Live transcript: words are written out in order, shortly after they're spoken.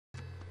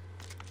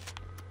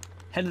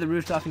Head to the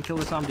rooftop and kill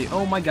the zombie.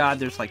 Oh my god,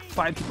 there's like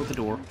 5 people at the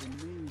door.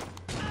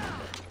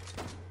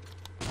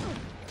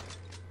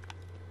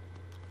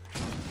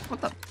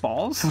 What the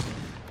balls?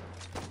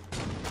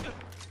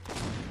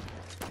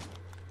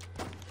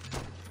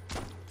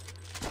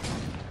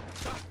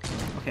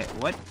 Okay,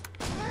 what?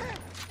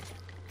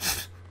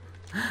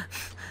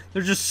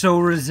 They're just so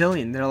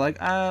resilient. They're like,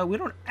 we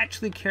don't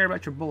actually care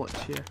about your bullets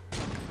here.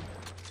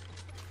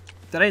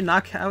 Did I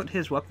knock out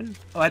his weapon?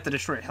 Oh, I have to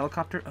destroy a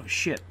helicopter? Oh,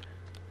 shit.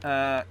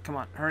 Come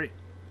on, hurry.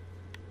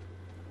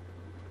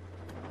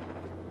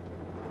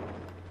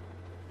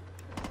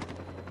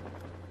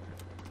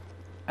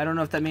 I don't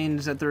know if that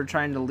means that they're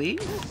trying to leave.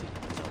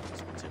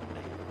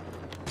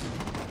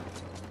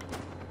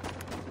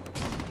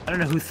 I don't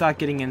know who thought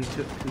getting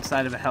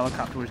inside of a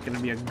helicopter was going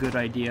to be a good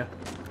idea.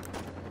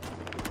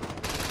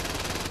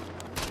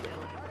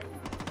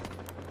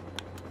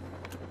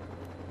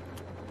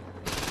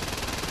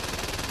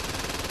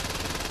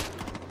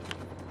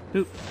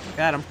 Oop,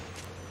 got him.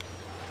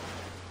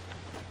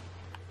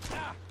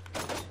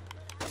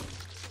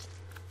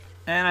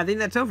 And I think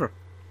that's over.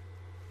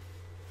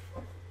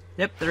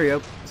 Yep, there we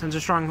go. Sons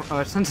of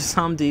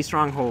Shaundi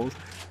stronghold.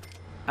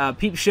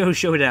 Peep Show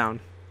showdown.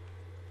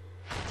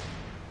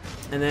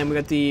 And then we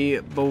got the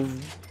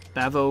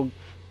Bavo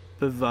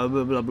blah blah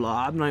blah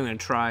blah. I'm not even gonna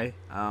try.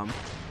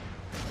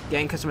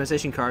 Gang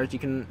customization cards.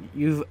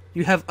 You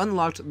have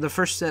unlocked the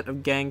first set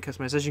of gang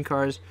customization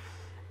cards.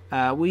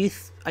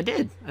 I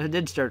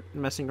did start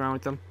messing around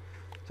with them.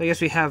 So I guess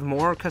we have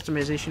more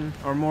customization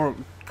or more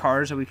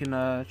cars that we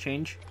can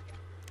change.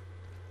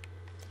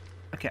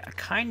 Okay, I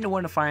kind of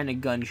want to find a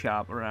gun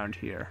shop around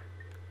here.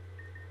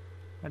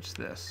 What's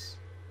this?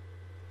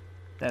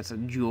 That's a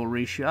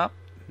jewelry shop.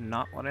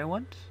 Not what I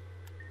want.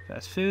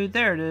 Fast food.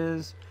 There it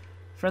is.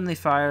 Friendly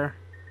fire.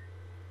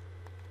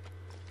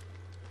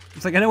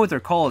 It's like I know what they're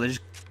called.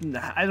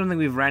 I don't think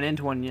we've ran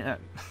into one yet.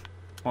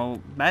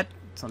 Well,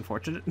 that's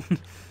unfortunate.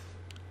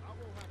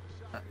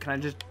 Can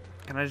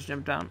I just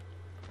jump down?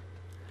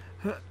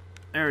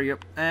 There we go.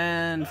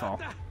 And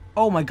fall.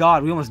 Oh my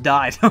god, we almost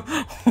died.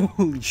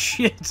 Holy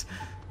shit.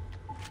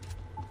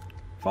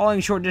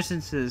 Falling short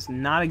distances,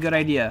 not a good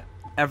idea.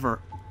 Ever.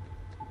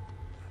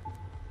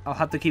 I'll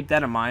have to keep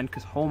that in mind,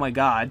 because oh my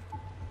god.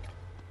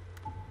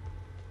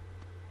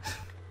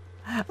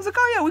 I was like,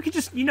 oh yeah, we could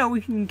just,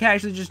 we can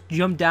casually just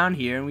jump down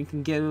here and we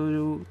can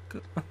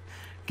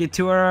get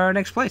to our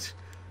next place.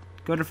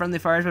 Go to friendly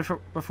fires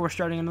before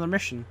starting another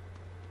mission.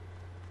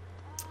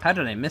 How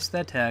did I miss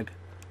that tag?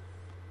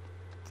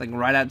 It's like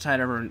right outside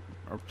of our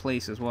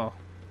place as well.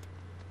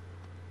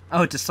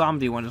 Oh, it's a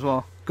zombie one as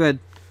well. Good.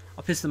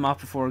 I'll piss them off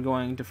before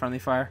going to friendly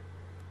fire.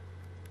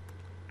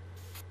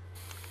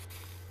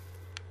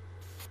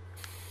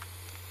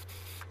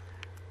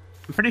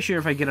 I'm pretty sure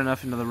if I get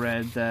enough into the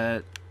red,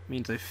 that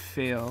means I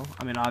fail.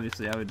 I mean,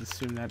 obviously, I would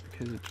assume that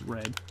because it's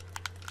red.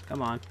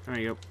 Come on. There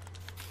you go.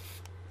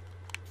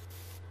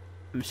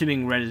 I'm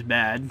assuming red is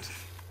bad.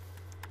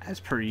 As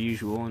per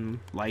usual in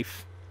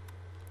life.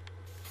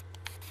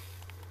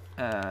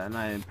 And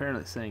I'm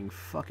apparently saying,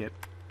 fuck it.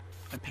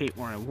 I paint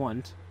where I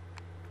want.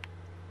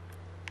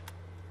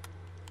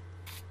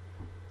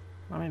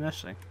 What am I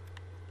missing?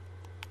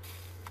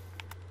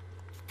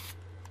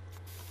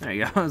 There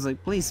you go. I was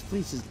like, please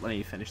just let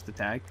me finish the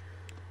tag.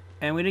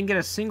 And we didn't get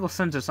a single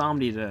sense of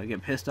zombie to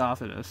get pissed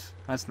off at us.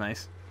 That's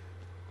nice.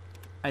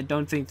 I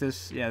don't think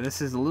this... Yeah,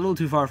 this is a little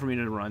too far for me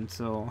to run,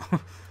 so...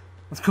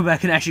 Let's go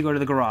back and actually go to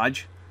the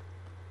garage.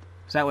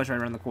 So that was right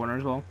around the corner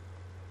as well.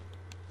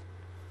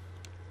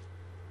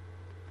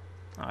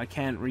 I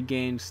can't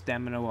regain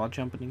stamina while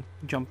jumping.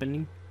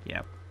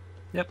 Yeah.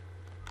 Yep.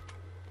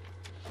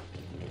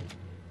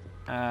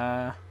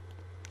 I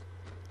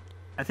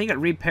think it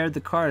repaired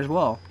the car as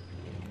well.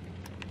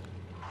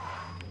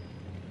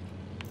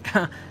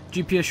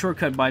 GPS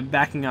shortcut by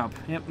backing up.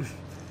 Yep.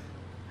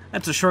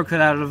 That's a shortcut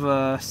out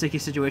of sticky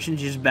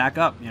situations. You just back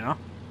up, Okay,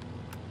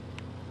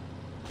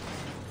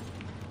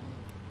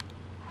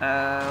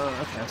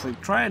 I was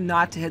like, trying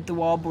not to hit the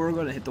wall, but we're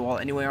going to hit the wall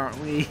anyway, aren't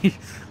we?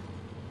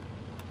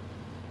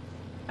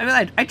 I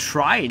mean, I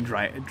try and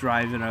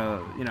drive in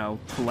a,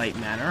 polite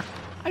manner.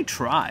 I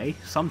try,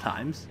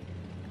 sometimes.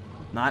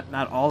 Not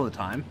all the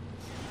time.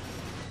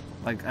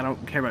 Like, I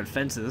don't care about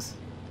fences.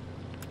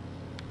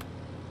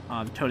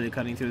 I'm totally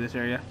cutting through this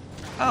area.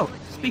 Oh,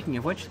 speaking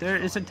of which, there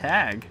is a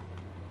tag.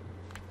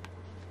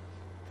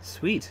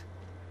 Sweet.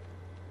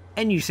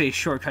 And you say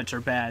shortcuts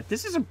are bad.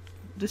 This is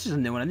a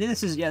new one. I think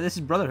this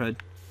is Brotherhood.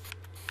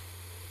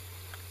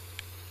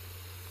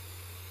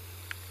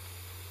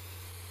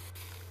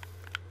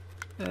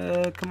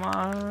 Come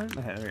on.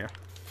 Okay, there we go.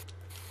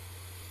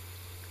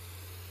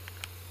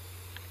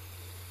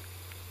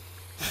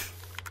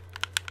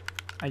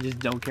 I just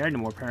don't care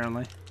anymore,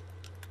 apparently.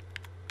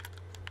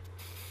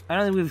 I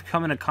don't think we've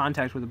come into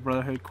contact with the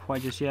Brotherhood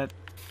quite just yet.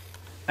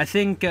 I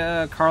think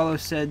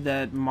Carlos said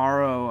that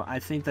Morrow, I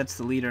think that's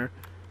the leader,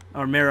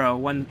 or Miro,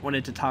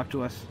 wanted to talk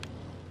to us.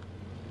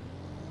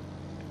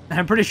 And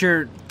I'm pretty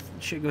sure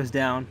shit goes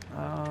down.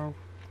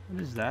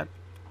 What is that?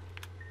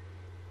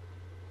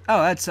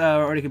 Oh, that's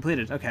already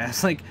completed. Okay, I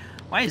was like,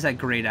 why is that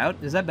grayed out?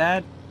 Is that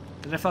bad?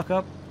 Did I fuck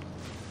up?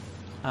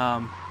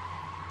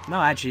 No,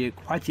 actually,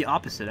 quite the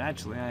opposite,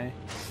 actually.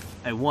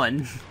 I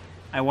won.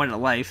 I won at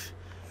life.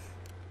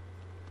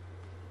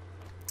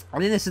 I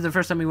think this is the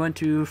first time we went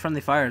to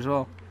Friendly Fire as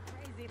well.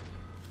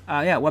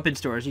 Yeah, weapon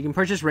stores. You can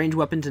purchase ranged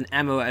weapons and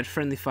ammo at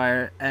Friendly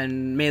Fire,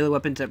 and melee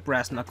weapons at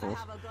Brass Knuckles.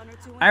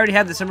 I already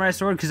have the samurai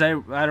sword because I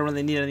don't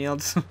really need any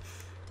else.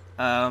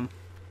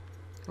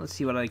 Let's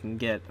see what I can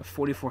get. A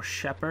 44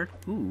 Shepherd.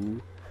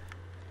 Ooh.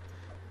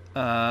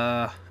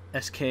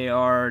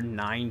 SKR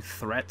 9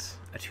 threat,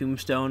 a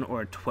tombstone,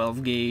 or a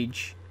 12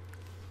 gauge.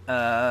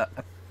 A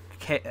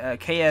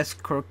KS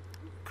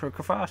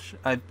Kurkafash?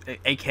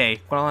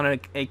 AK. Put on an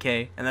AK,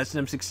 and that's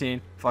an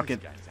M16. Fuck it.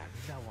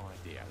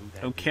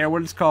 Don't care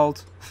what it's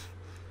called.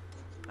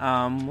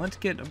 Let's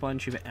get a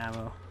bunch of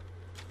ammo.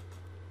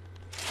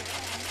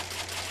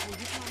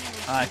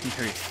 I can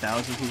carry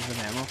 1,000 pieces of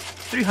ammo.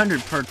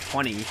 300 per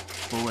 20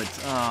 bullets.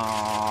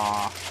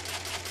 Aww.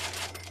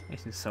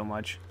 Wasting so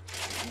much.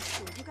 You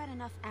sure you got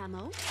enough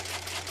ammo?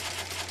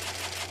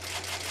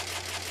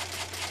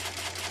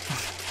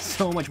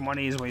 So much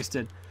money is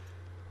wasted.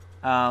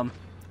 I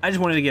just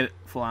wanted to get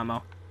full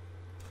ammo.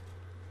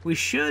 We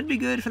should be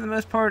good for the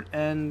most part,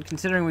 and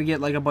considering we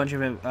get like a bunch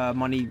of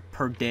money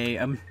per day,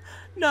 I'm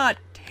not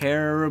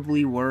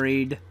terribly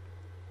worried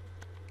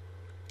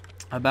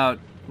about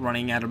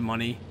running out of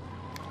money.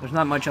 There's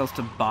not much else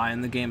to buy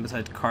in the game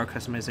besides car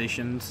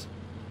customizations,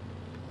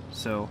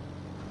 so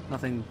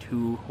nothing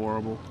too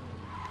horrible.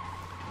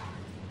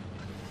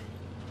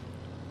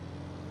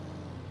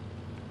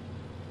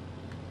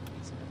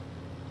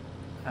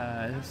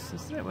 Is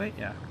this the right way?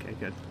 Yeah, okay,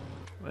 good.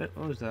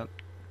 What was that?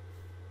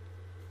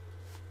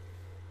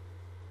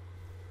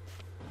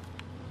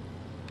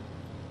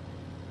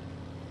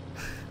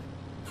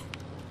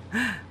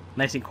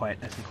 Nice and quiet,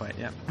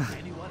 yeah.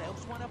 Anyone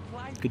else want to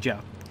play? Good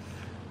job.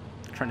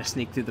 Trying to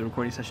sneak through the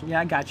recording session. Yeah,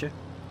 I got you.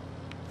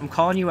 I'm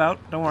calling you out,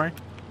 don't worry.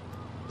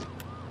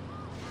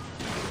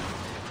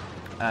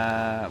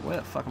 Where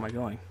the fuck am I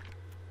going?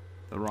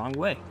 The wrong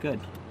way, good.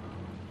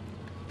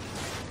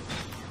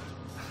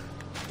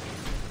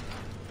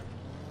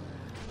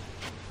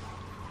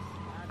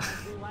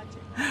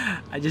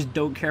 I just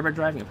don't care about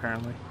driving,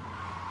 apparently.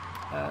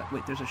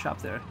 Wait, there's a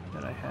shop there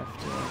that I have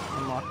to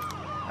unlock.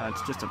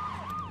 It's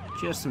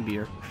just some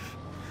beer.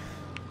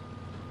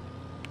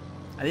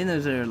 I think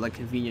those are like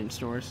convenience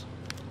stores.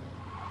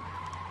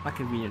 Not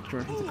convenience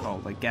stores, what's it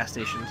called? Like gas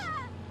stations.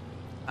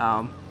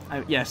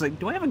 Yeah, it's like,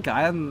 do I have a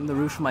guy on the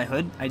roof of my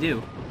hood? I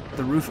do.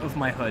 The roof of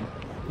my hood.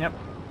 Yep.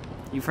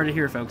 You've heard it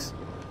here, folks.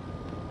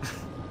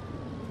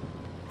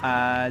 Did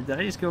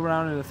I just go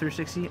around in a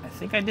 360? I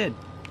think I did.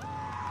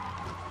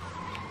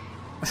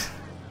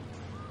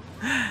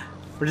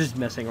 We're just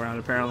messing around,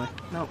 apparently.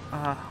 No,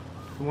 I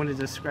wanted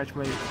to scratch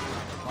my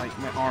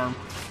arm,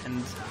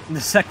 and the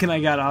second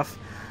I got off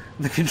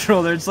the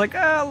controller, it's like,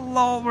 oh,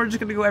 lol, we're just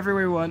gonna go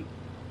everywhere we want.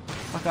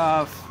 Fuck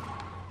off.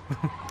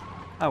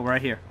 Oh, we're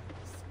right here.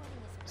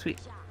 Sweet.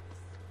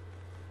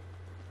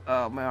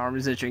 Oh, my arm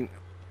is itching.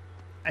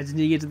 I just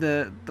need to get to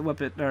the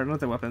weapon, or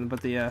not the weapon,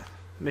 but the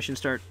mission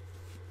start.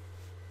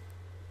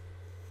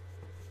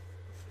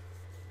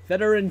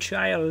 Veteran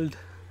Child.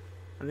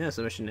 I think that's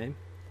the mission name.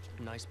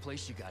 Nice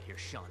place you got here,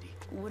 Shaundi.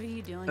 What are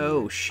you doing?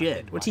 Oh here?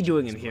 shit! What's he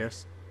doing in here?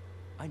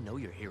 I know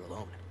you're here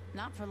alone.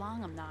 Not for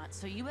long, I'm not.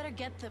 So you better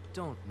get the.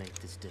 Don't make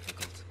this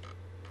difficult.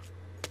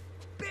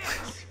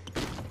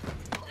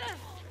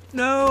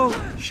 No,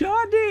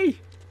 Shaundi!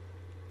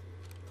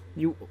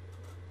 You...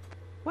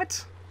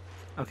 What?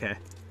 Okay.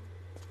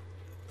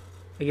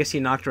 I guess he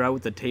knocked her out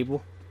with the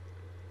table.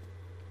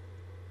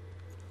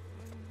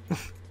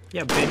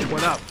 Yeah, bitch,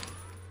 what up?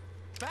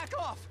 Back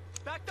off!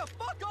 Back the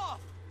fuck off!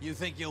 You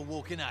think you're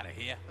walking out of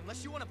here?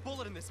 Unless you want a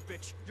bullet in this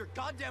bitch, you're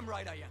goddamn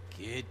right I am.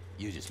 Kid,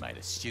 you just made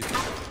a stupid...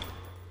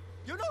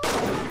 You know who the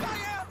fuck I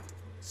am?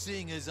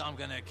 Seeing as I'm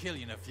gonna kill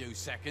you in a few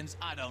seconds,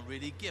 I don't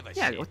really give a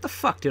Yeah, shit. what the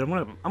fuck, dude?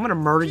 I'm gonna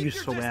murder Keep you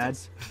your so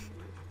distance.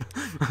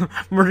 bad.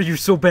 Murder you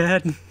so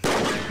bad.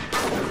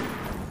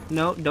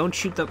 No, don't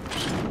shoot the...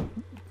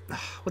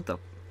 What the...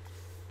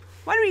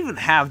 Why do we even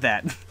have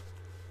that?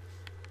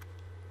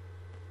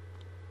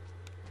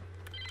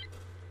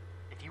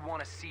 If you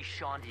want to see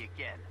Shaundi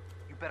again,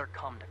 you better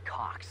come to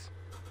Cox.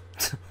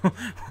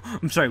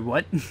 I'm sorry,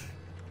 what?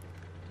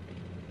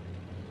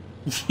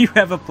 You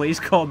have a place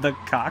called the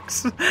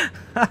Cox?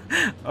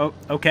 Oh,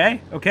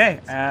 okay, okay.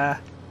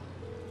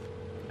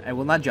 I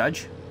will not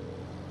judge.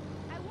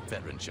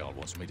 Veteran Child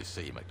wants me to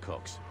see him at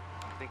Cox.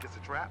 Think it's a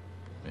trap?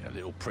 Yeah, a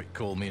little prick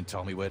called me and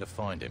told me where to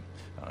find him.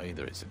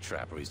 Either it's a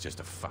trap or he's just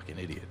a fucking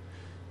idiot.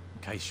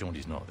 In case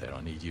Shaundi's not there,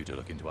 I need you to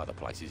look into other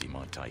places he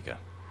might take her.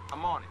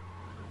 I'm on it.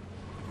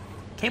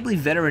 Can't believe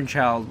Veteran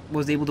Child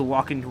was able to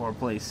walk into our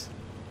place.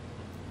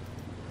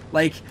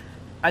 Like,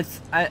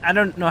 I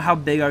don't know how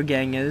big our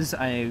gang is.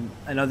 I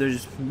know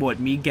there's, what,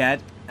 me,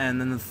 Gat,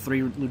 and then the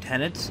 3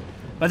 lieutenants.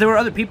 But there were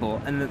other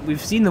people, and we've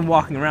seen them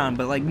walking around,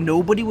 but, like,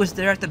 nobody was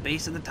there at the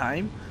base at the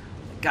time.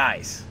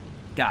 Guys.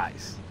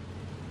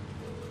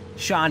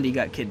 Shaundi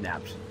got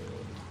kidnapped.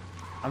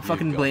 I'm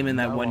fucking You've got blaming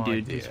that no one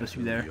dude idea who's supposed to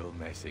be who there. You're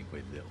messing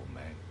with, little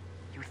man.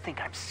 You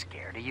think I'm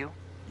scared of you?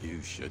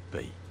 You should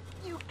be.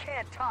 You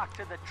can't talk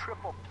to the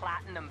triple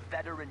platinum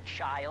veteran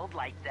child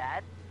like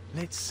that.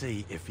 Let's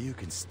see if you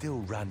can still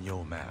run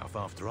your mouth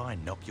after I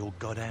knock your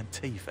goddamn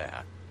teeth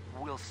out.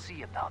 We'll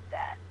see about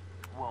that,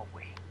 won't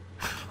we?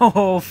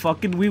 Oh,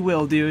 fucking we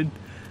will, dude.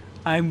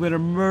 I'm gonna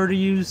murder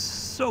you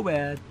so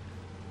bad.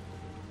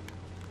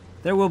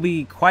 There will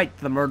be quite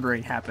the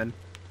murdering happen.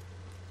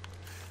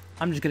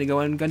 I'm just gonna go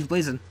in guns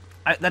blazing.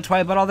 That's why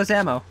I bought all this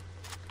ammo.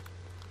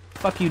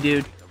 Fuck you,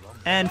 dude.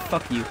 And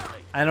fuck you.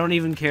 I don't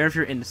even care if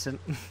you're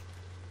innocent.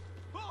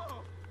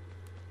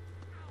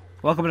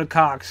 Welcome to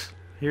Cox.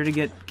 Here to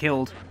get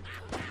killed.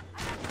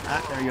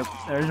 Ah, there you go.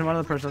 There's one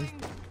other person.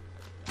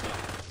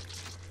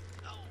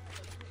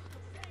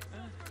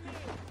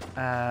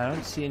 I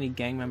don't see any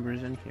gang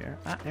members in here.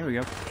 Ah, there we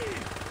go.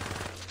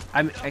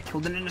 I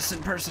killed an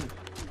innocent person.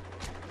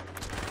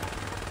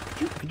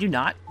 Could you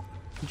not?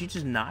 Could you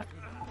just not?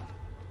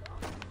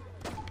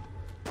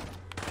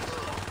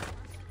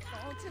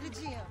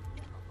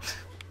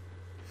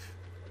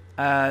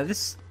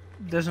 This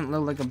doesn't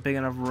look like a big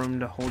enough room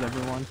to hold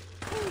everyone.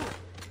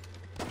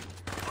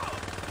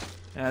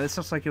 Yeah, this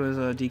looks like it was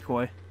a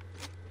decoy.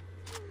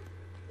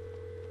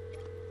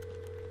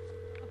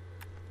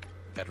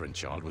 Veteran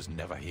child was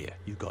never here.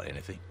 You got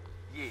anything?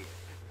 Yeah,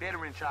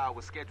 veteran child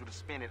was scheduled to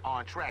spin it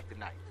on track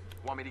tonight.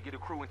 Want me to get a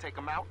crew and take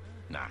him out?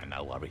 Nah,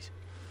 no worries.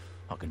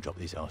 I can drop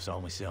this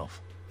arsehole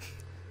myself.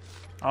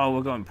 Oh,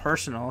 we're going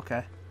personal.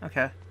 Okay.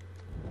 Okay.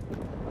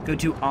 Go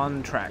to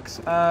on tracks.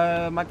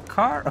 My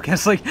car. Okay,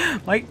 it's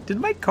like, did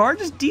my car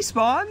just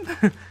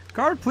despawn?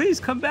 Car, please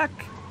come back.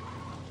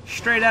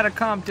 Straight out of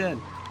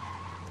Compton.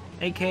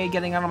 AKA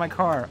getting out of my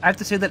car. I have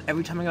to say that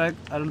every time I get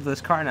out of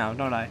this car now,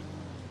 don't I?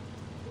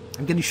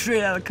 I'm getting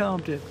straight out of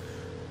Compton.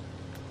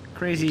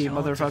 Crazy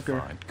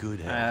motherfucker.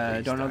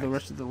 I don't know the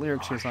rest of the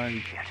lyrics because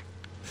I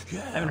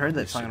haven't heard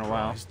that song in a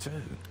while. Too.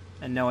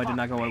 And no, I did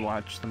not go and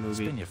watch the It's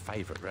movie. been your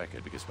favorite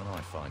record because when I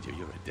find you,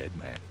 you're a dead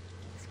man.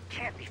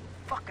 Can't be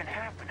fucking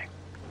happening.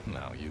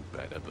 No, you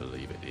better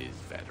believe it is,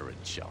 veteran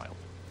child.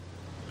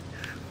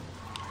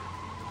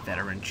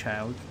 Veteran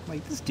child.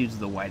 Like, this dude's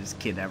the whitest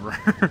kid ever.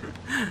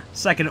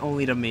 Second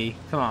only to me.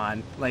 Come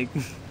on. Like,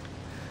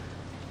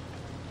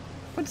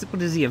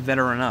 what is he a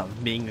veteran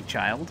of? Being a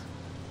child?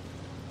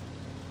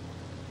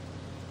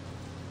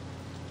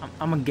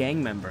 I'm a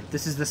gang member.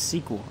 This is the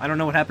sequel. I don't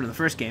know what happened in the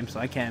first game, so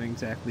I can't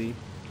exactly...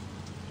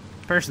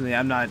 Personally,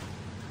 I'm not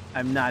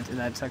in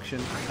that section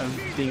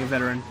of being a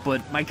veteran,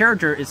 but my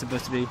character is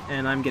supposed to be,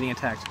 and I'm getting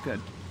attacked.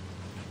 Good.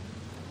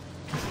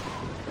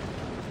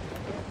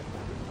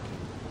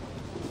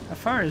 As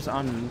far as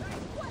on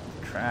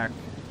track,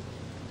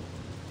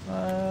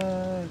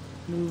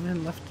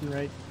 moving left and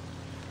right.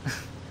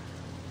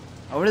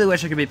 I really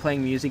wish I could be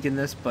playing music in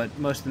this, but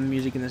most of the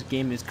music in this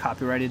game is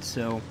copyrighted,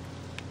 so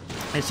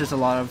it's just a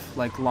lot of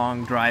like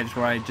long drives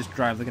where I just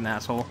drive like an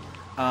asshole.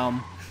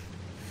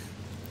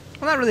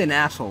 Well, not really an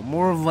asshole,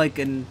 more of like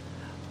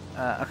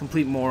a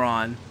complete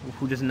moron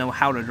who doesn't know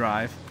how to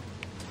drive.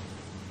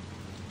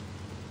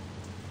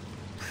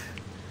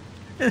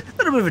 A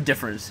little bit of a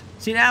difference.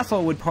 See, an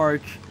asshole would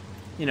park,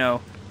 you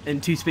know, in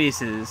 2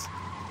 spaces,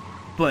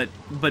 but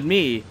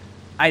me,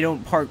 I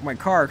don't park my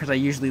car because I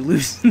usually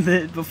lose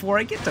it before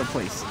I get to a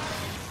place.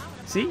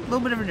 See, a little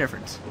bit of a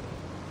difference.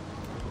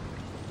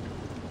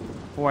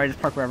 Or I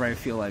just park wherever I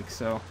feel like.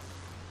 So,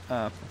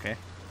 okay.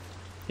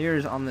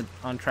 Here's on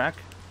track.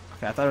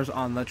 Okay, I thought it was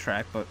on the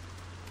track, but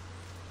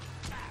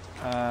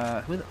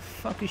who the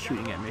fuck is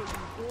shooting at me?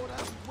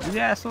 You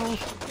assholes!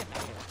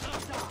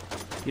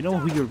 You know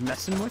who you're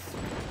messing with?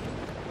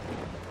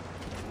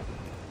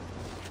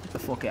 Get the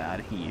fuck out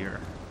of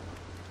here.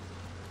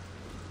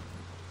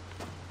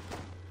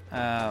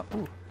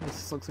 Ooh,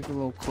 this looks like a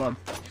little club.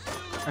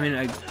 I mean,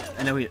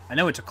 I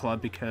know it's a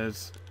club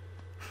because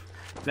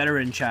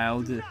veteran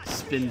child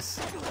spins.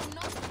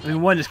 I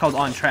mean, one is called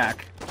On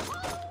Track,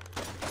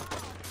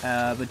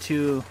 but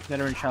 2,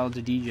 veteran child's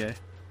a DJ.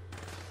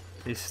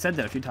 They said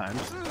that a few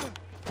times.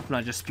 I'm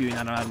not just spewing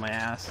that out of my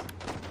ass.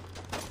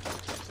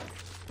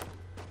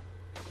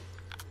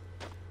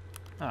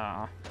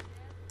 Ah.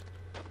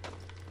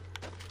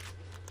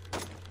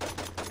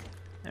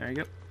 There we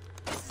go.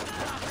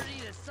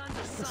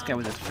 This guy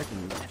with his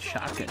freaking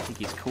shotgun, I think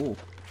he's cool.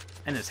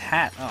 And his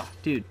hat. Oh,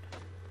 dude.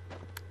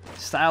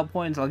 Style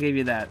points, I'll give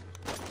you that.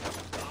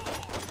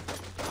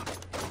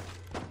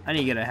 I need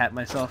to get a hat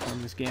myself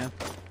in this game.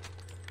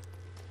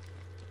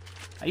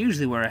 I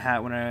usually wear a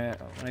hat when I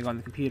go on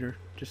the computer,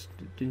 just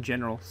in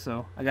general.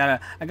 So I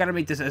gotta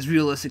make this as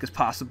realistic as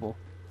possible.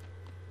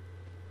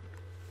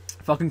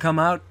 Fucking come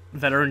out,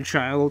 veteran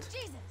child.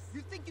 Jesus!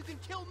 You think you can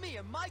kill me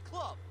in my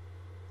club?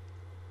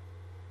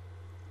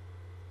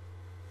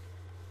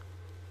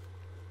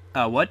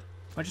 What?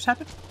 What just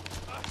happened?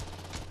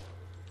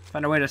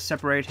 Find a way to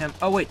separate him.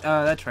 Oh wait,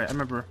 that's right. I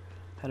remember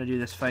how to do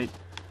this fight.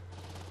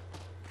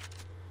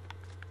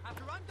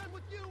 After I'm done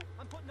with you,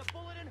 I'm putting a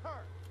bullet in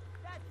her.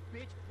 That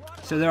bitch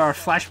brought So there are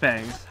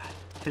flashbangs.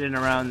 hidden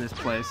around this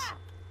place.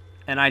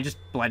 And I just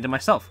blinded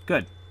myself.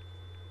 Good.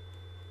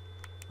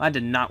 That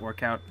did not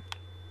work out.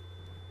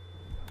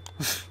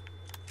 You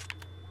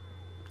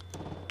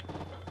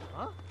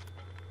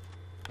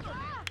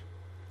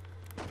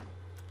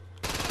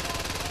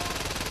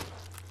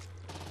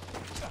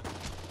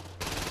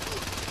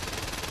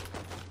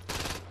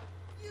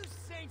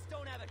saints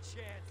don't have a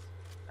chance.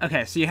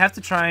 Okay, so you have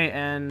to try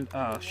and...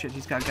 Oh, shit,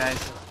 he's got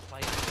guys.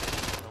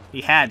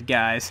 He had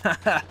guys.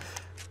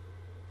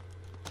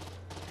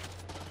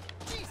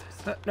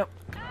 No.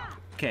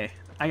 Okay,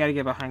 I gotta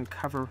get behind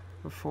cover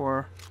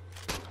before...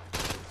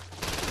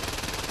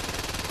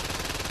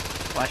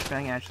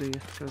 Flashbang actually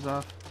goes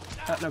off.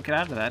 Oh, no, get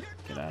out of that.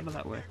 Get out of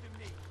that way.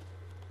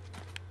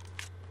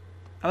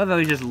 I love how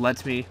he just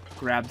lets me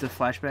grab the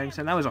flashbangs,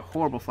 and that was a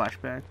horrible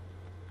flashbang.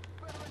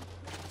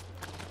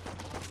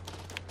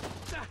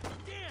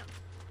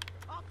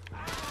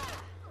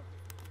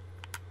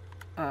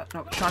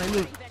 No,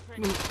 Shaundi,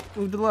 move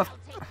to the left.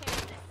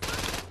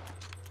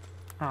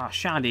 Ah, oh,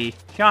 Shaundi,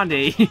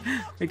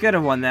 we could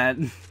have won that.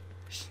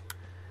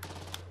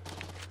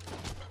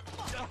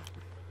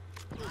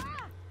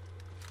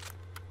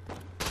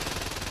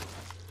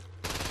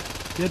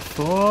 Get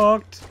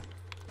fucked.